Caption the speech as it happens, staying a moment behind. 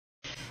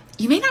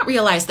You may not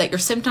realize that your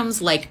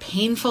symptoms like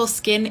painful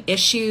skin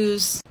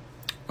issues,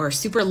 or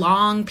super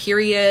long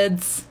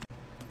periods,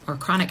 or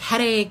chronic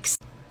headaches,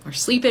 or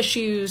sleep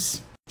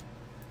issues,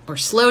 or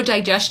slow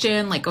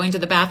digestion, like going to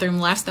the bathroom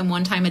less than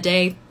 1 time a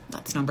day,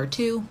 that's number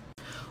 2,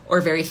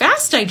 or very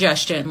fast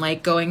digestion,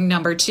 like going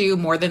number 2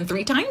 more than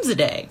 3 times a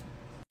day,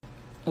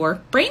 or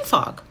brain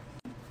fog,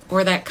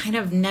 or that kind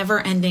of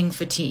never-ending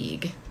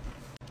fatigue.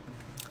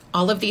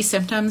 All of these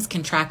symptoms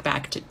can track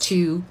back to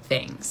 2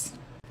 things.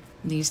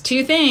 These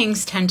 2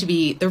 things tend to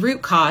be the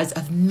root cause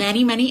of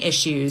many, many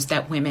issues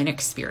that women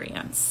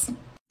experience.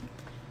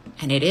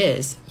 And it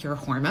is your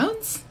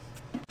hormones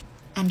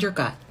and your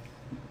gut.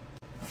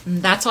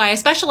 And that's why I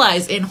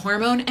specialize in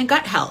hormone and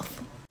gut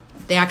health.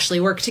 They actually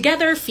work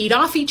together, feed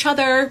off each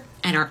other,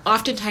 and are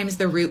oftentimes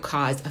the root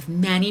cause of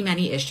many,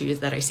 many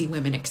issues that I see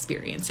women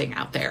experiencing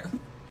out there.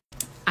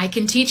 I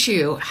can teach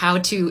you how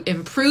to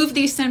improve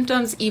these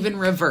symptoms, even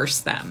reverse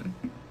them.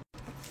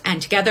 And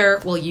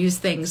together we'll use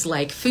things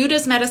like food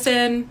as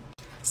medicine,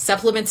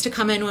 supplements to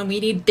come in when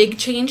we need big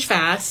change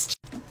fast,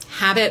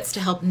 habits to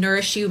help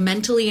nourish you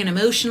mentally and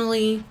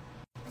emotionally,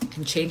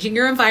 and changing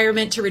your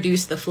environment to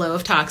reduce the flow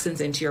of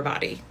toxins into your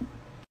body.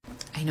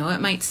 I know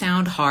it might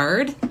sound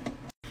hard,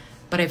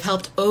 but I've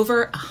helped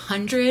over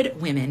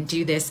 100 women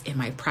do this in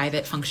my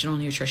private functional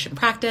nutrition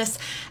practice,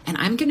 and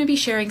I'm going to be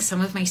sharing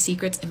some of my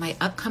secrets in my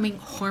upcoming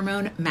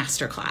Hormone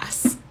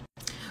Masterclass.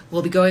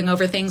 We'll be going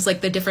over things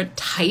like the different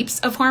types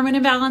of hormone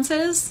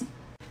imbalances,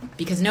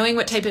 because knowing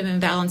what type of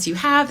imbalance you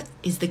have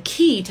is the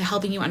key to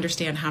helping you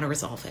understand how to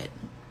resolve it.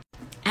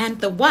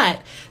 And the what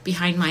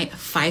behind my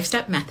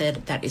 5-step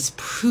method that is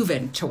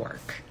proven to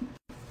work.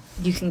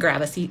 You can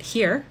grab a seat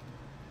here,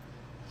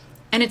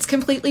 and it's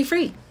completely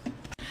free.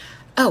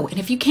 Oh, and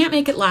if you can't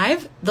make it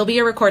live, there'll be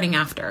a recording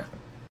after.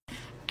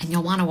 And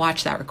you'll want to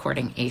watch that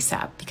recording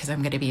ASAP because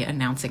I'm going to be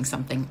announcing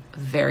something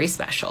very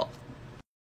special.